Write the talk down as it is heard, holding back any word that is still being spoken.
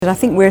I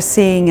think we're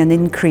seeing an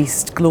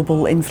increased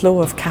global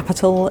inflow of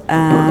capital,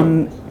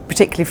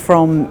 particularly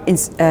from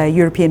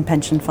European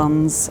pension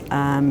funds,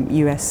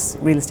 US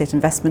real estate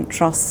investment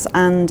trusts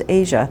and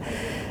Asia,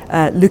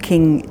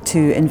 looking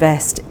to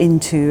invest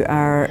into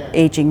our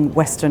ageing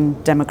Western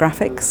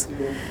demographics.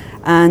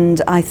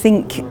 And I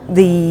think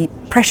the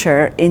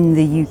pressure in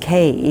the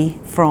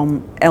UK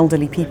from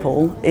elderly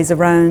people is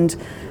around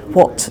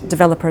what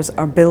developers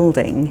are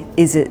building.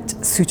 Is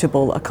it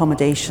suitable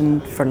accommodation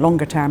for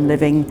longer term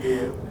living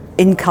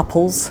in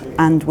couples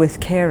and with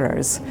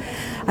carers?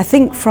 I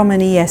think from an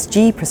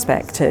ESG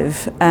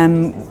perspective,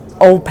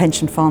 all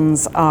pension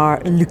funds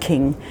are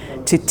looking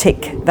to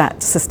tick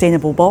that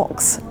sustainable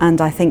box,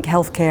 and I think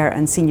healthcare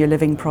and senior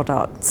living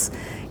products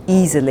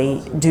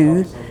easily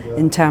do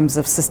in terms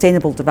of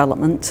sustainable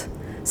development,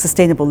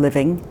 sustainable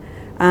living,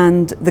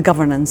 and the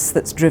governance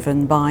that's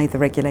driven by the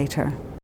regulator.